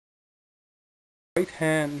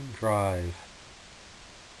Right-hand drive.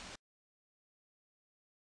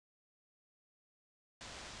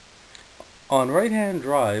 On right-hand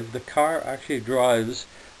drive, the car actually drives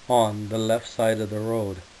on the left side of the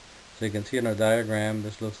road. So you can see in our diagram,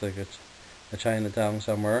 this looks like it's a Chinatown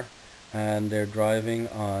somewhere, and they're driving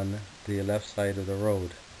on the left side of the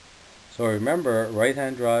road. So remember,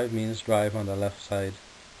 right-hand drive means drive on the left side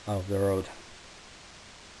of the road.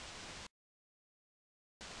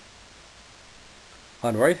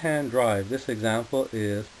 On right-hand drive, this example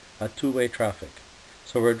is a two-way traffic.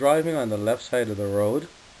 So we're driving on the left side of the road,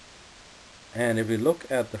 and if we look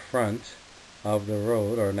at the front of the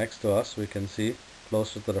road, or next to us, we can see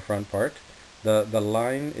closer to the front part, the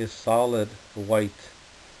line is solid white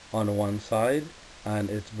on one side and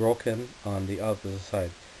it's broken on the other side.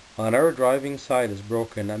 On our driving side is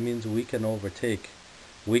broken, that means we can overtake.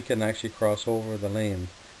 We can actually cross over the lane.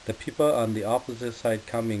 The people on the opposite side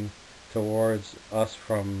coming towards us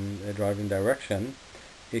from a driving direction,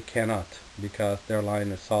 it cannot, because their line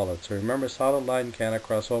is solid. So remember, solid line cannot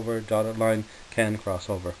cross over, dotted line can cross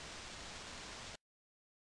over.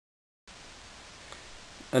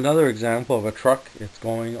 Another example of a truck, it's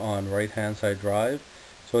going on right hand side drive.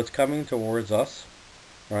 So it's coming towards us,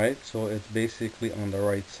 right? So it's basically on the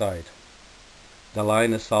right side. The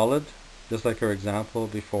line is solid, just like our example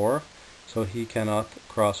before, so he cannot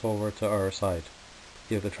cross over to our side.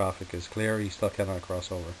 If the traffic is clear, he still cannot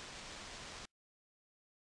cross over.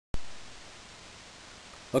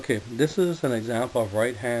 Okay, this is an example of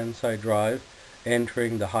right-hand side drive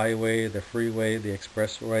entering the highway, the freeway, the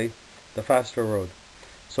expressway, the faster road.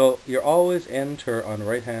 So you always enter on the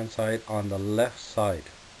right-hand side on the left side.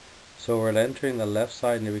 So we're entering the left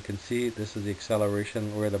side, and we can see this is the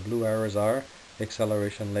acceleration where the blue arrows are,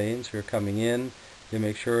 acceleration lanes. You're coming in, you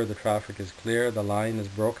make sure the traffic is clear, the line is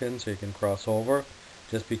broken so you can cross over.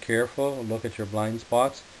 Just be careful, look at your blind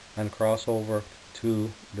spots, and cross over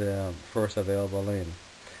to the first available lane.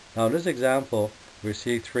 Now in this example, we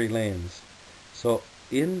see 3 lanes. So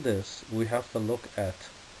in this, we have to look at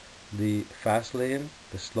the fast lane,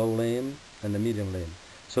 the slow lane, and the medium lane.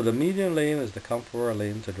 So the medium lane is the comfortable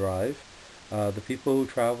lane to drive. The people who are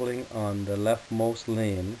traveling on the leftmost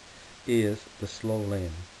lane is the slow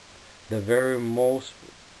lane. The very most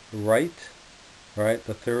right,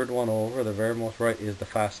 the third one over, the very most right is the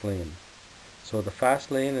fast lane. So the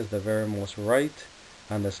fast lane is the very most right,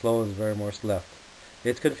 and the slow is the very most left.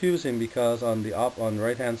 It's confusing because on the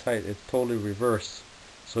right hand side it's totally reverse.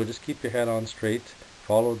 So just keep your head on straight,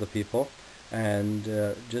 follow the people, and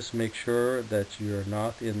just make sure that you're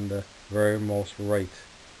not in the very most right,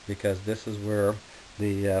 because this is where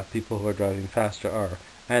the people who are driving faster are.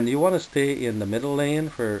 And you want to stay in the middle lane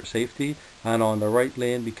for safety, and on the right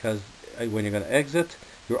lane, because when you're going to exit,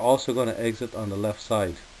 you're also going to exit on the left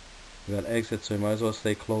side. You're going to exit, so you might as well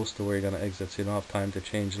stay close to where you're going to exit so you don't have time to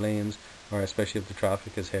change lanes, or especially if the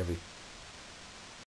traffic is heavy.